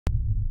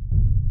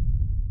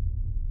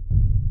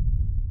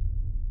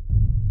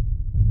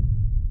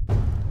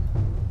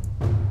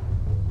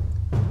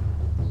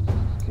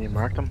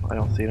mark them? I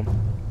don't see them.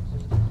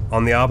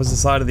 On the opposite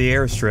side of the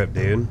airstrip,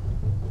 dude.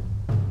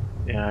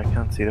 Yeah, I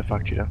can't see the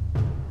factory though.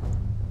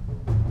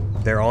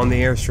 They're on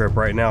the airstrip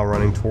right now,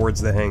 running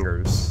towards the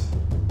hangars.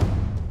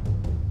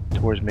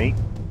 Towards me?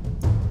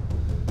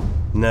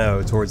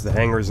 No, towards the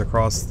hangars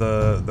across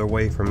the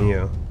way from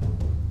you.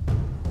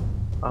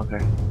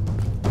 Okay.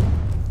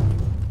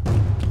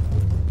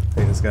 I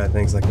think this guy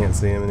thinks I can't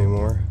see him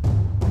anymore.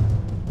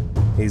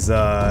 He's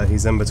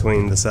in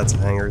between the sets of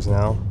hangars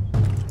now.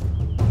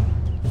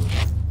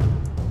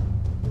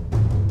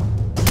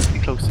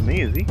 He's close to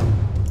me, is he?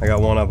 I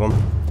got one of them.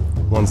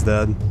 One's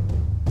dead.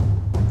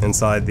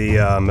 Inside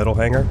the middle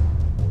hangar.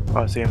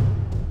 Oh, I see him.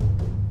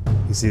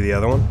 You see the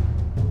other one?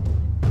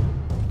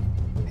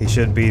 He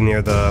should be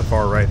near the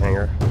far right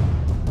hangar.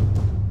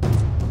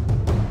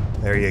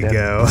 There you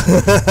go.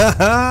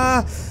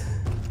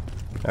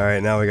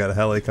 Alright, now we got a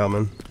heli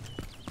coming.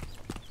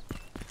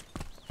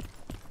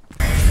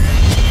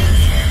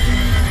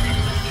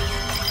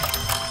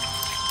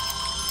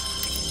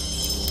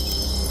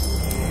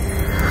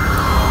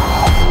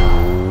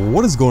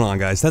 What is going on,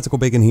 guys? Tactical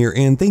Bacon here,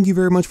 and thank you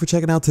very much for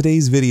checking out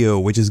today's video,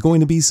 which is going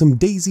to be some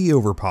DayZ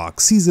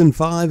Overpoch Season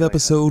 5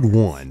 Episode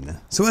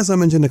 1. So as I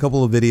mentioned a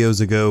couple of videos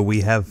ago,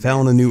 we have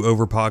found a new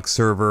Overpoch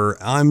server.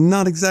 I'm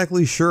not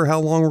exactly sure how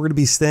long we're going to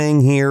be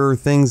staying here.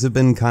 Things have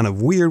been kind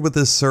of weird with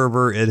this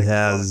server. It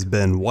has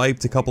been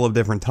wiped a couple of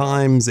different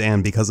times,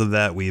 and because of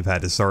that, we've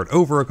had to start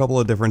over a couple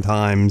of different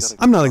times.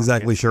 I'm not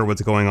exactly sure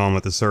what's going on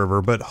with the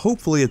server, but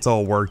hopefully it's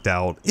all worked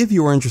out. If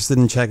you are interested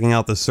in checking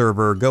out the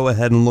server, go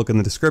ahead and look in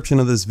the description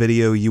of this video.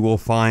 You will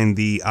find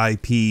the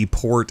IP,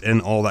 port, and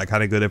all that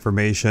kind of good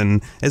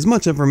information. As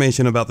much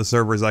information about the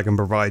server as I can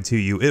provide to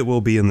you, it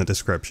will be in the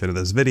description of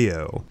this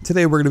video.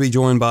 Today we're going to be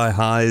joined by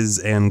Hyze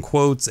and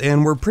Quotez,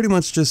 and we're pretty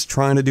much just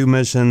trying to do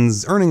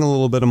missions, earning a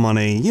little bit of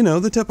money, you know,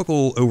 the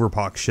typical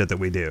Overpoch shit that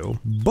we do.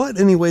 But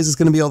anyways, it's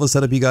going to be all the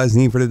setup you guys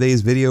need for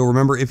today's video.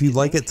 Remember, if you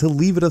like it, to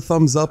leave it a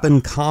thumbs up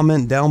and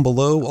comment down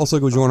below. Also,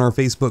 go join our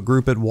Facebook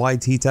group at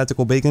YT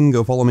Tactical Bacon.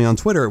 Go follow me on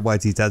Twitter at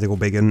YT Tactical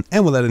Bacon.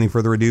 And without any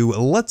further ado,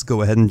 let's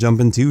go ahead and jump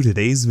into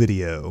today's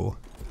video.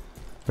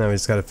 Now we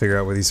just gotta figure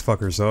out where these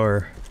fuckers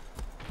are.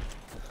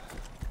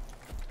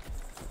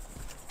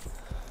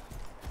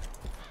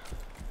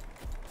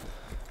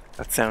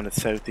 That sounded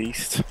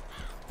southeast.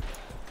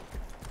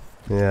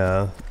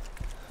 Yeah.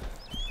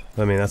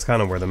 I mean, that's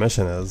kind of where the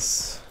mission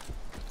is.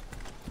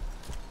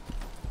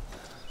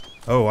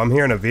 Oh, I'm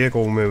hearing a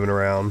vehicle moving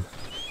around.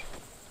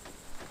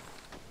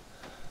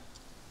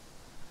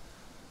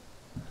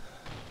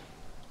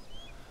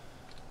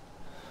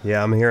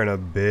 Yeah, I'm hearing a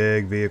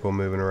big vehicle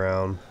moving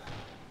around.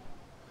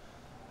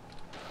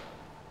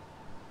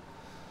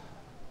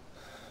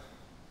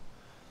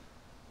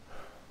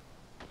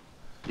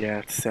 Yeah,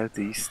 it's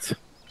southeast.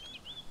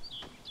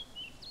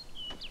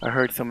 I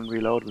heard someone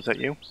reload. Was that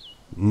you?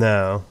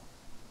 No.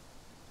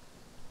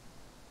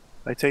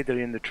 I'd say they're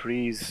in the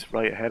trees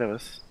right ahead of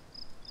us.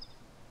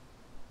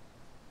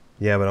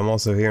 Yeah, but I'm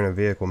also hearing a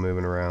vehicle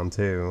moving around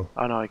too.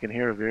 Oh no, I can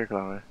hear a vehicle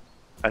on it.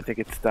 I think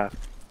it's that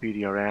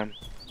BDRM.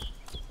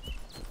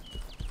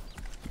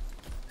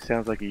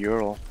 Sounds like a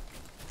Ural.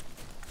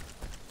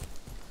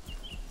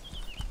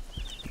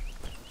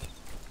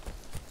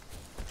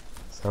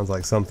 Sounds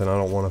like something I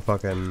don't want to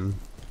fucking...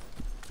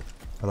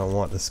 I don't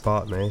want to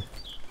spot me.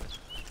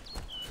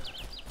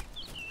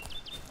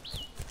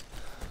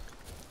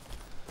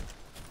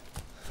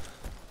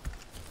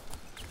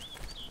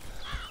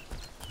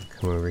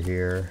 Come over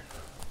here.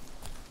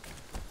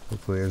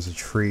 Hopefully there's a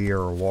tree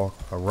or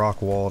a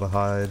rock wall to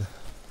hide.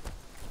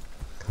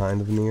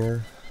 Kind of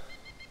near.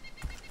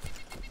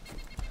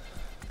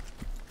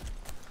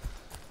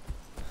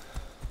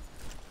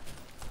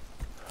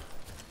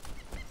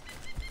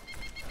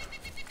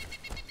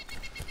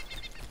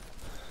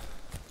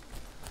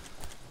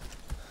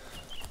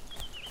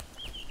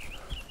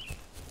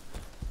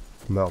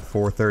 About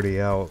 4:30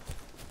 out.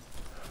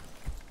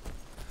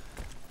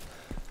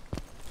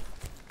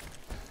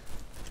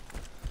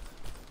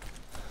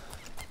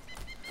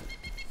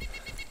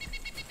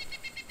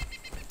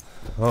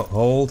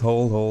 Oh,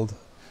 hold.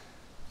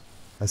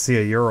 I see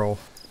a Ural.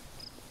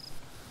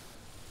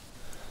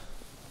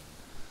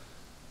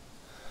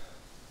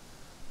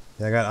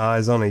 Yeah, I got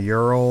eyes on a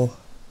Ural.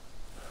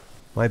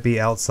 Might be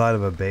outside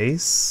of a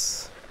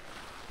base.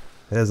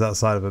 It is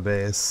outside of a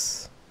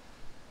base.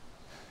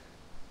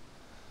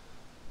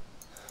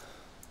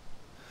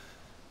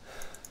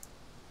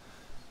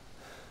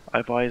 I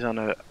have eyes on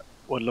a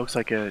what looks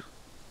like a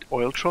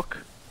oil truck.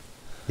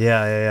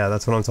 Yeah,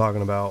 that's what I'm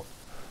talking about.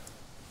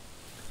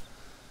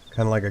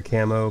 Kind of like a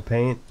camo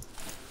paint.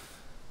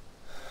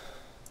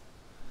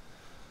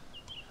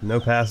 No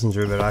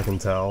passenger that I can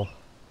tell.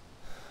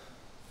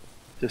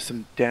 There's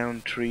some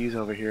downed trees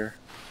over here.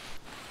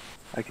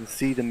 I can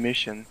see the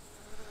mission.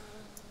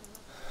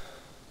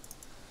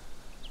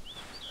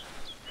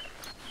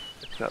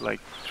 It's got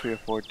like 3 or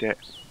 4 dead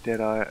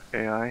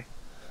AI.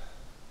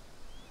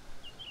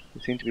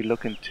 They seem to be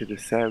looking to the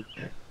south.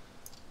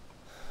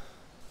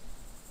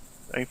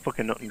 Ain't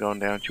fucking nothing going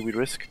down. Should we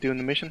risk doing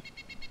the mission?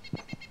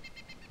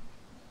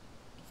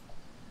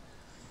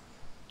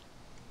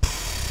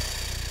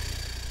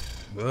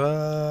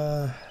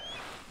 I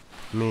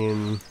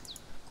mean,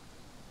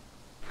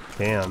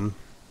 can.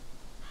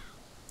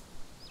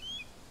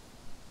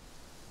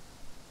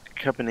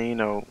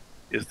 Cabanino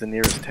is the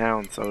nearest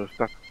town, so if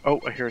that...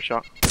 Oh, I hear a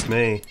shot.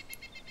 Me.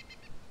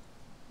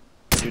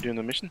 You're doing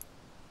the mission?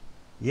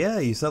 Yeah,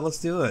 you said let's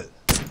do it.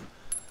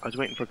 I was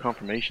waiting for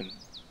confirmation.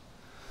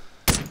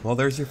 Well,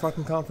 there's your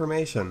fucking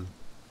confirmation.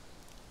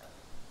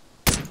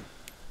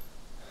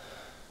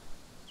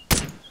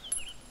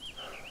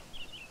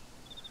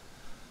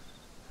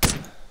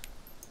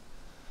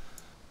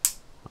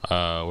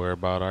 Where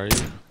about are you?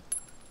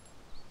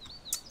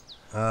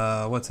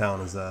 What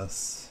town is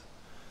this?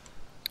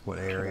 What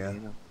area?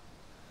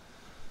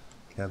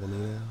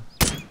 Cabanino.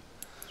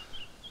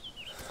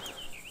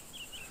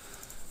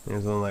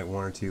 There's only like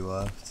 1 or 2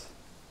 left.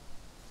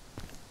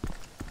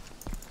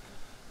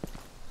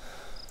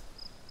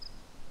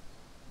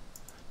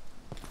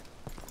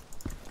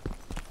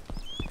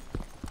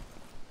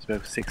 There's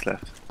about 6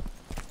 left.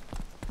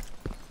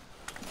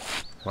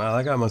 Wow,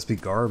 that guy must be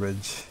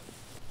garbage.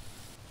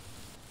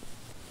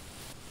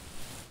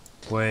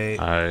 Wait.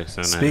 Alright,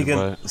 send that Speaking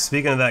invite.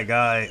 speaking of that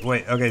guy,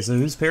 wait. Okay, so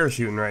who's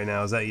parachuting right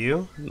now? Is that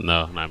you?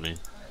 No, not me.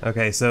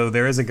 Okay, so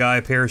there is a guy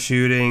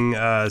parachuting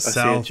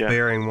south yeah.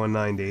 bearing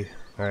 190.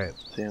 All right.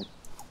 See him.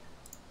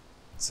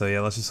 So yeah,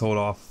 let's just hold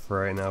off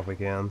for right now if we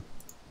can.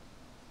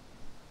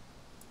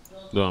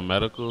 Doing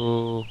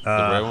medical. The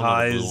red one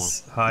or the blue one?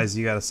 Hyze,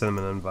 you gotta send him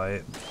an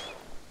invite.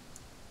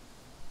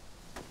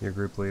 Your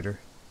group leader.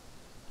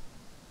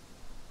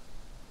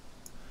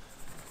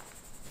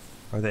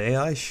 Are the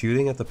AI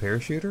shooting at the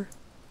parachuter?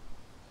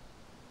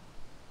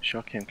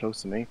 Shot came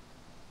close to me.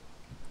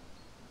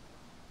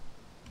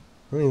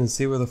 I don't even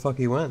see where the fuck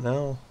he went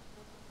now.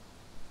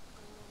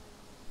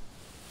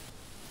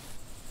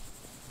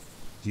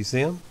 Did you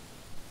see him?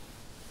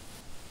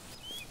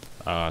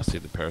 I see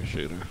the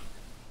parachuter.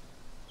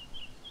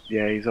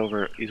 Yeah,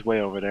 he's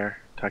way over there,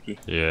 Taki.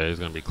 Yeah, he's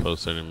gonna be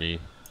closer to me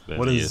than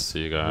What he is is to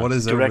you guys. what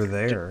is over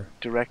there?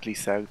 Directly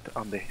south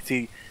on the...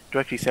 See,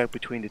 directly south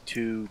between the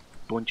 2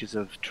 bunches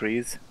of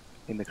trees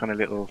in the kind of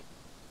little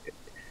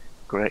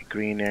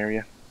green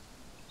area.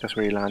 That's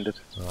where he landed.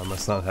 I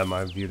must not have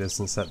my view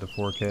distance set to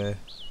 4K.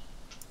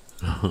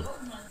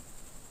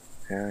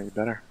 Yeah, you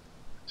better.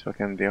 It's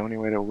fucking the only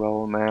way to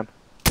roll, man.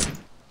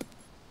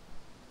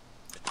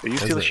 Are you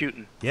still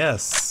shooting?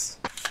 Yes.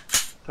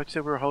 Thought you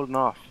said we were holding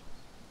off.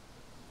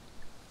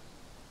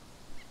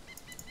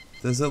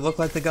 Does it look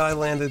like the guy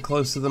landed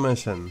close to the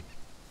mission?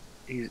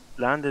 He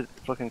landed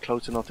fucking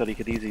close enough that he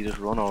could easily just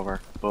run over,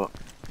 but...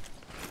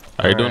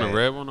 Are you doing the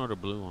Alright. red one or the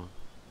blue one?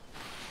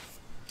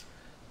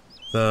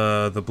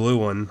 The blue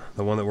one,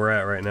 the one that we're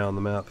at right now on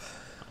the map.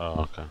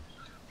 Oh, okay.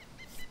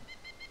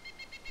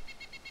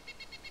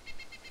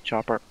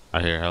 Chopper,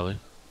 I hear heli.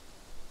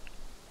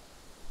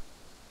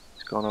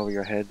 it's gone over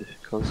your head,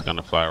 Coast. It's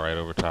gonna fly right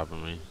over top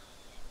of me.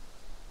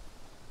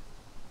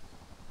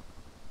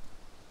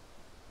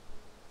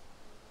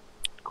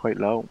 Quite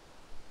low.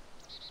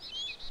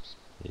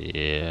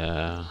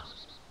 Yeah.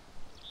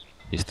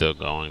 He's still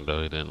going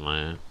though. He didn't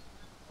land.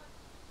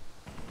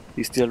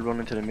 He's still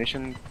running to the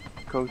mission,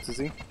 Coast, is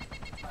he?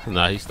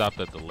 Nah, he stopped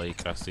at the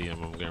lake. I see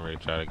him. I'm getting ready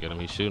to try to get him.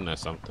 He's shooting at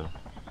something.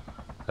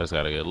 I just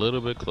gotta get a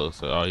little bit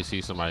closer. Oh, you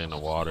see somebody in the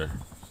water.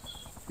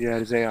 Yeah,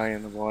 there's AI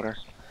in the water.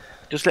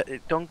 Just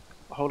don't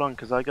hold on,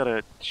 cause I got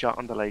a shot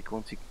on the lake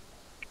once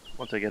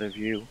I get a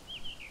view.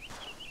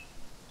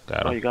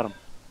 Got Oh, him. you got him.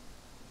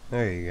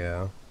 There you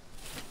go.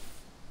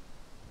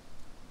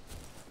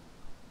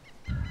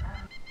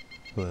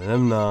 With an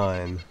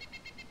M9.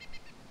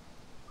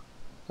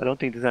 I don't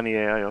think there's any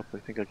AI up. I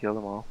think I killed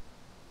them all.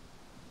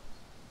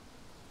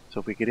 So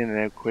if we get in and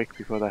out quick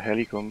before that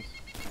heli comes.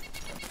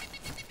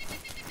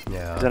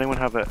 Yeah. Does anyone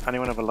have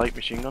a light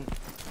machine gun?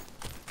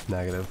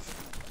 Negative.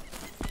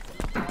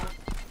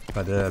 If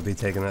I did, I'd be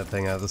taking that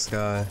thing out of the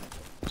sky.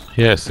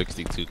 He has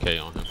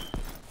 62K on him.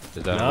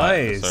 Is that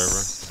Nice. a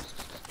server?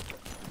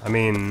 I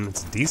mean,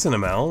 it's a decent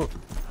amount.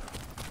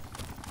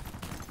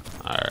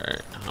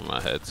 Alright, I'm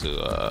gonna head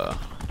to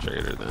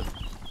trader then.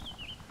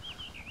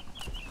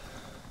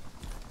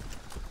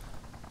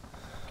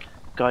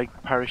 Guy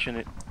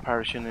parachuting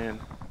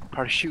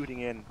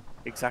in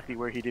exactly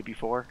where he did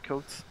before,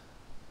 Coates.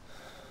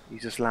 He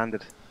just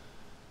landed.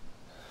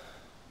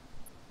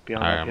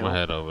 Beyond Alright, that I'm hill. gonna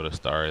head over to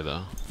Starry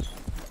though.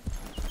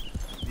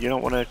 You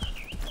don't want to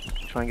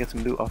try and get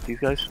some loot off these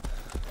guys?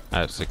 I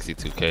have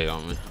 62K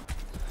on me.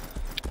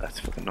 That's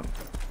fucking dumb.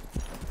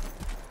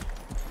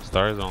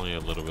 Starry's only a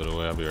little bit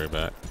away. I'll be right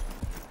back.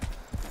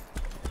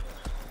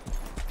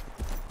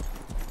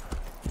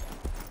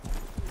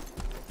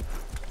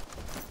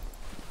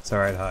 It's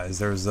alright, Hyze.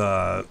 There's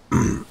a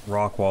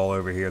rock wall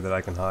over here that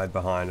I can hide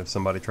behind if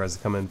somebody tries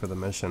to come in for the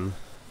mission.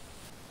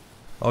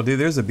 Oh, dude,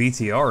 there's a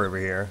BTR over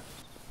here.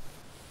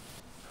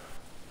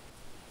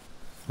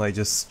 Like,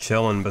 just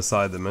chilling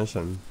beside the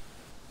mission.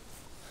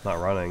 Not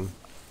running.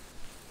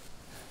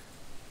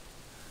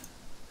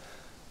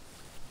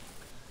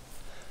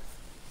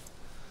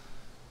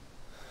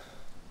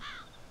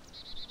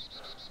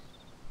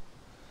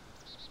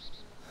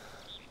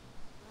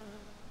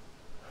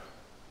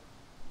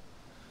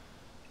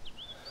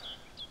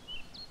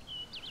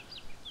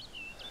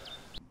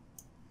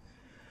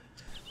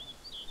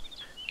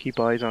 Keep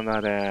eyes on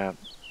that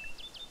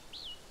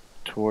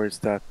towards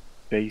that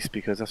base,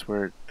 because that's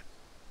where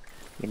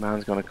your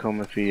man's gonna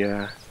come if he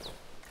after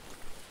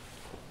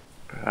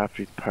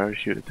he's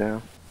parachuted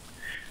down.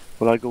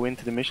 Will I go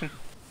into the mission?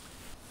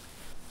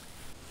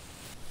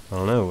 I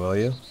don't know, will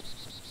you?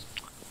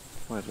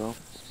 Might as well.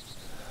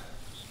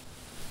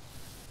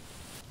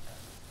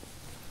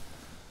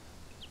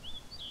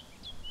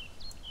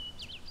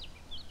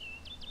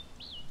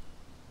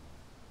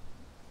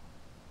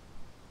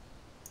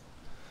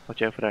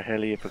 Watch out for that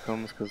heli if it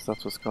comes, because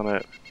that's what's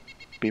gonna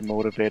be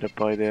motivated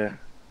by the...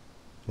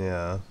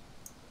 Yeah.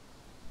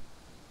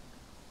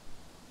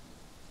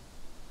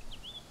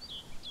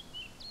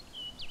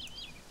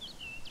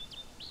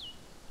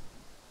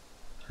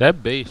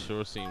 That base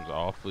sure seems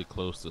awfully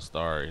close to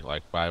Starry,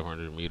 like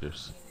 500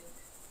 meters.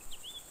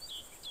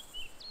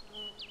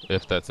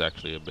 If that's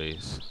actually a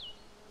base.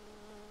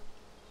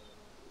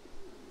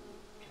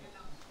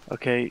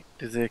 Okay,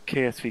 there's a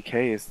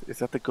KSVK. Is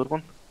that the good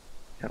one?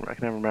 I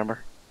can never remember.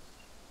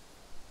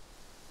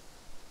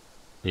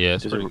 Yeah,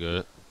 it's There's pretty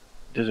good.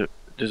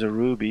 There's a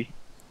Ruby.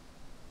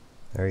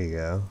 There you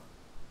go.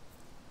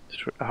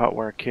 There's a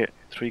hotwire kit,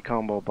 3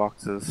 combo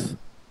boxes,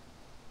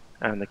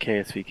 and the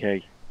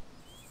KSVK.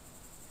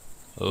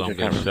 Oh, I'm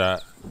getting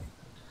shot.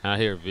 I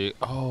hear Vic.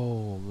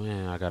 Oh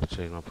man, I gotta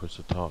change my push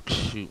to talk.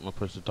 Shoot, my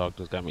push to talk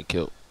just got me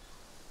killed.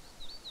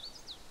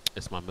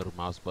 It's my middle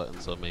mouse button,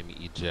 so it made me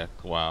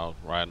eject while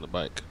riding the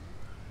bike.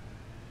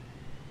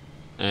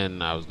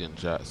 And I was getting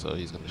shot, so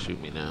he's gonna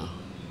shoot me now.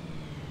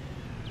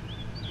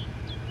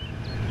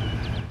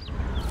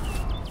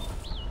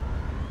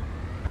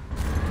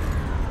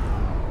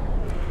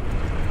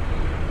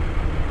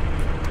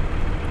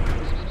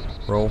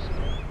 Roll.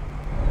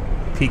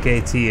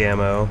 PKT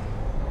ammo.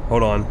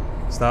 Hold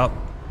on. Stop.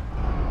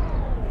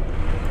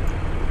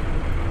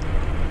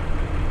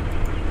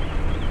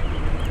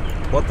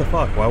 What the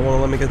fuck? Why won't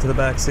it let me get to the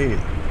back seat?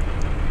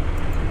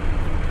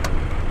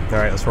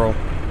 Alright, let's roll.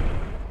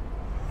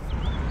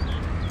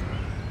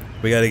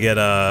 We gotta get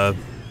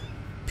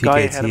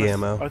PKT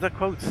ammo. Are that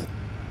quotes?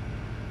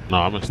 No,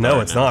 I'm gonna No,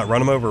 it's not. Run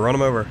him over, run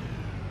him over.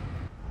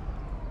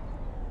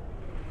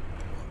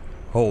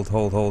 Hold,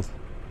 hold, hold.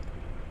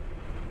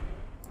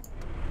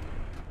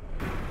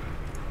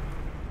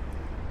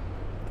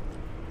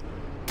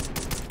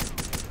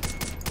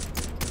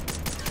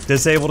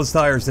 Disable his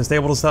tires,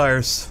 disable his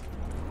tires.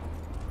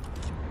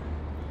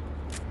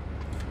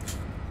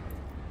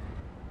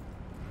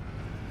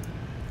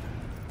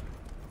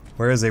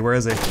 Where is he? Where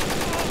is he?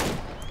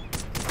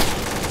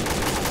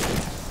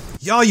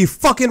 Yo, you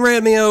fucking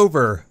ran me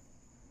over!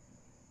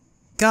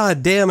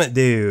 God damn it,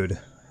 dude.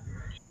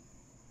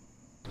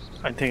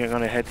 I think I'm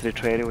gonna head to the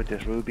trader with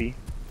this Ruby.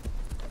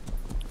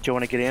 Do you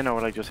want to get in, or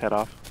will I just head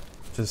off?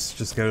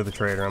 Just go to the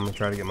trader. I'm gonna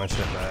try to get my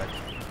shit back.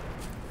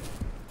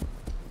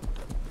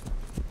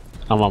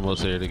 I'm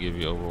almost here to give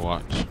you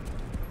Overwatch.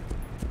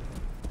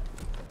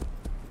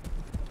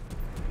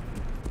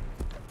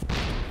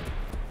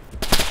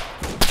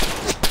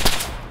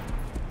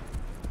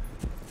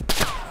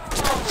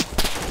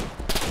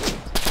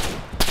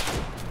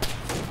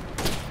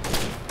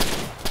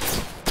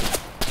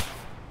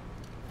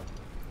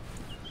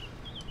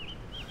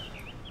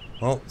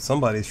 Well,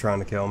 somebody's trying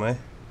to kill me.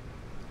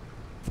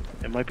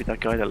 It might be that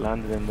guy that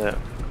landed in the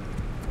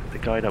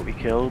guy that we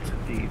killed.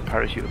 He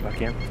parachuted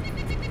back in.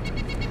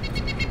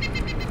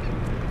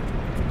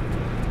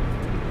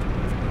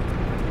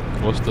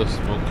 What's the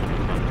smoke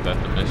coming from? Is that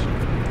the mission?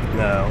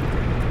 No.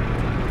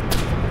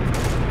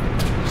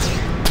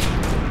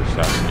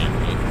 Shot near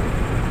me.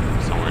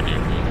 Somewhere near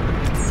me.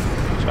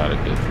 Try to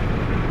get.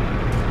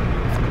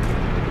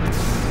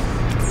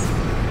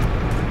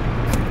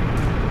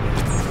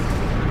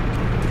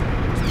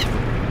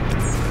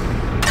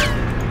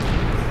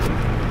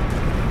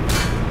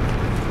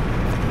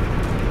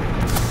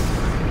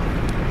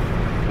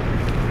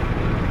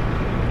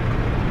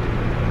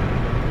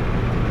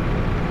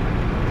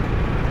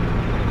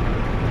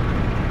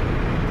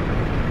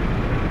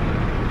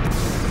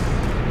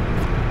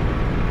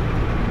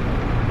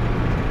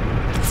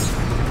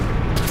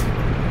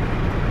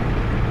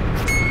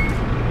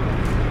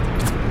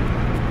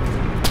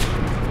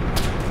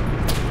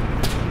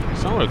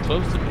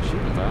 Close to me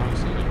shooting, but I don't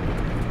see him.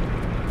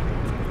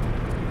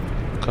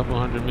 A couple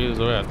 100 meters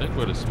away, I think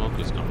where the smoke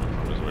is coming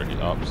from is where he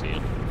up see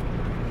him.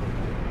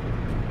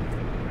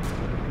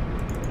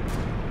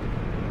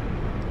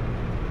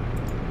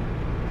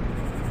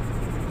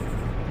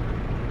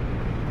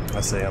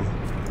 I see him.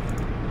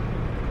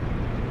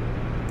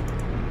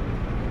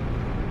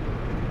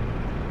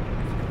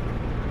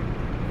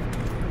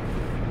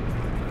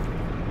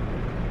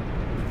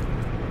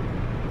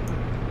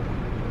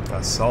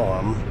 I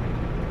saw him.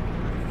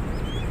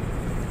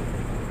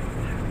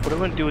 What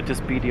am I going to do with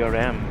this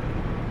BDRM?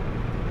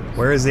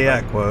 Where is he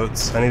at,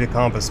 Quotes? I need a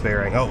compass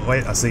bearing. Oh,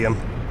 wait, I see him.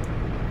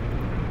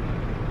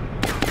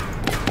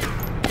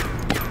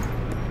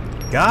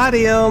 Got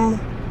him!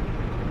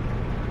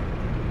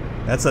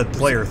 That's a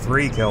player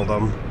 3 killed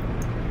him.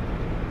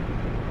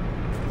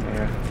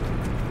 Yeah.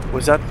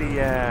 Was that the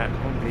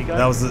Humvee guy?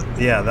 That was the,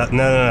 yeah,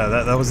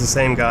 that was the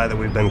same guy that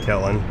we've been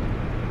killing.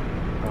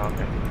 Oh,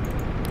 okay.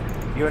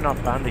 You're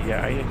not bandit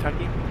yet, are you,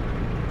 Tucky?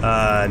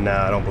 No,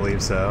 I don't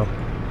believe so.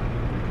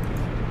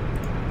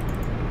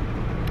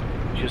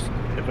 Just,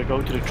 if I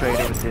go to the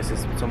trader with this,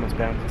 someone's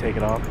bound to take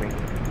it off me.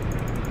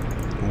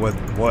 With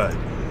what?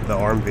 The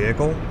armed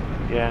vehicle?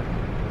 Yeah.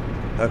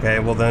 Okay,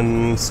 well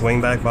then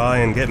swing back by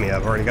and get me.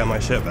 I've already got my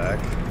shit back.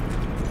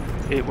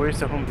 Where's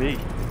the Humvee?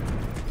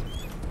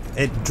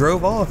 It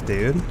drove off,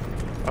 dude.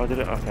 Oh, did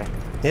it? Okay.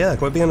 Yeah,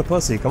 quit being a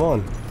pussy. Come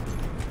on.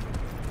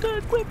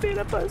 Quit being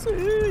a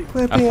pussy.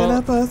 Quit being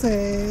a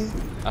pussy.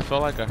 I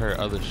felt like I heard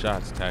other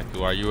shots, Taku,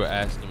 while you were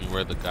asking me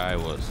where the guy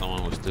was.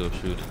 Someone was still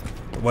shooting.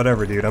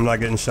 Whatever, dude. I'm not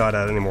getting shot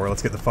at anymore.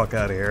 Let's get the fuck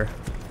out of here.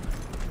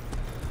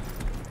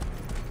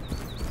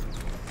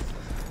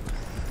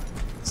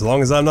 As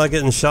long as I'm not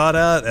getting shot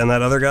at and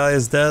that other guy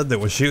is dead that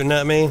was shooting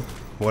at me,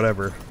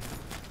 whatever.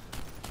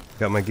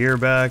 Got my gear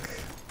back.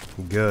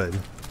 Good.